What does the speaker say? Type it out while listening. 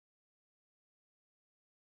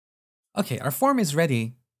Okay, our form is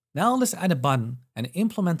ready. Now let's add a button and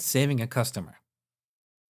implement saving a customer.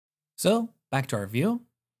 So back to our view,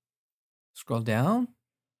 scroll down.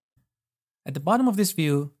 At the bottom of this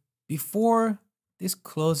view, before this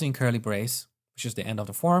closing curly brace, which is the end of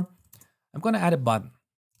the form, I'm going to add a button.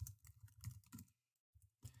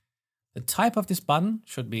 The type of this button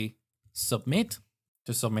should be submit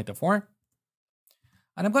to submit the form.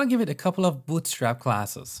 And I'm going to give it a couple of bootstrap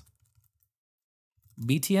classes.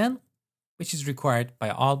 btn, which is required by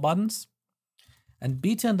all buttons, and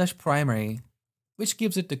btn-primary, which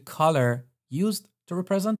gives it the color used to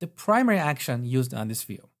represent the primary action used on this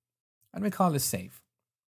view. And we call this save.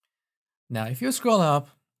 Now, if you scroll up,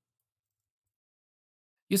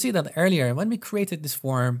 you see that earlier when we created this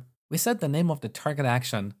form, we set the name of the target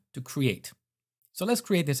action to create. So let's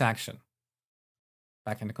create this action.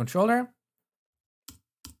 Back in the controller,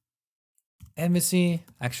 MVC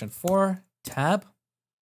action 4 tab.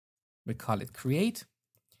 We call it create.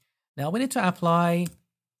 Now we need to apply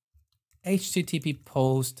HTTP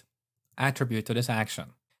post attribute to this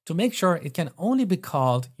action to make sure it can only be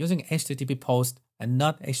called using HTTP post and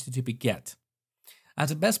not HTTP get.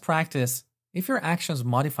 As a best practice, if your actions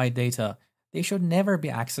modify data, they should never be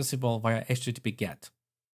accessible via HTTP get.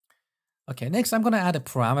 Okay, next I'm going to add a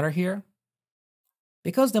parameter here.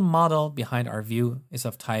 Because the model behind our view is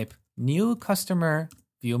of type new customer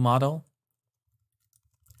view model,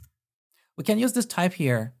 we can use this type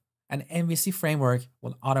here, and MVC framework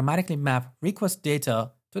will automatically map request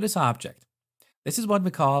data to this object. This is what we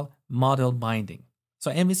call model binding.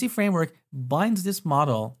 So MVC framework binds this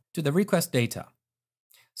model to the request data.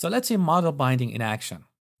 So let's see model binding in action.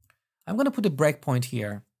 I'm going to put a breakpoint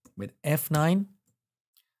here with F9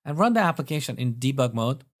 and run the application in debug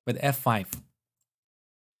mode with F5.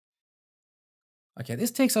 Okay, this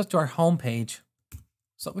takes us to our home page.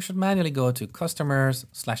 So we should manually go to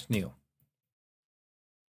customers/new.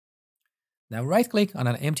 Now right click on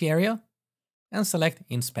an empty area and select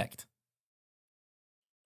inspect.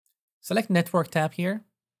 Select network tab here.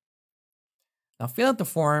 Now fill out the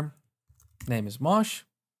form. Name is Mosh.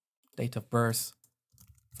 Date of birth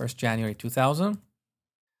 1st January 2000.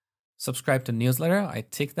 Subscribe to newsletter. I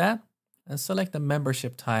tick that and select the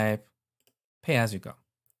membership type pay as you go.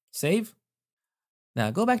 Save. Now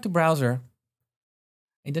go back to browser.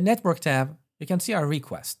 In the network tab, you can see our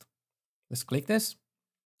request. Let's click this.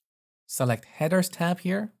 Select headers tab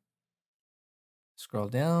here. Scroll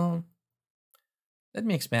down. Let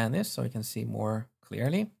me expand this so you can see more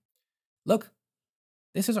clearly. Look,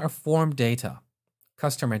 this is our form data.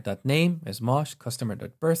 Customer.name is Mosh,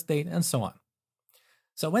 customer.birthdate, and so on.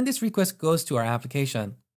 So when this request goes to our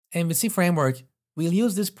application, MVC framework will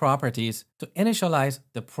use these properties to initialize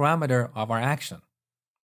the parameter of our action.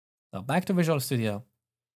 Now back to Visual Studio.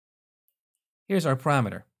 Here's our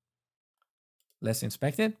parameter. Let's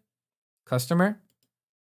inspect it. Customer.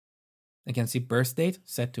 You can see birth date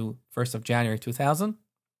set to 1st of January 2000.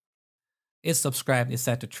 Is subscribed is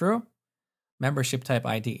set to true. Membership type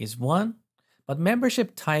ID is 1. But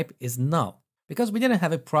membership type is null because we didn't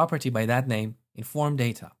have a property by that name in form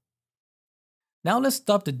data. Now let's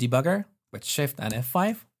stop the debugger with Shift and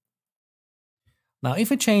F5. Now if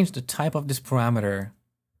we change the type of this parameter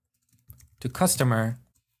to customer,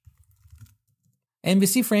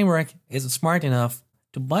 MVC framework is smart enough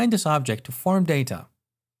to bind this object to form data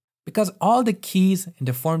because all the keys in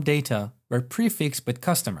the form data were prefixed with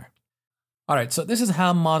customer. Alright, so this is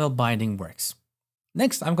how model binding works.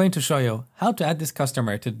 Next, I'm going to show you how to add this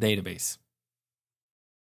customer to the database.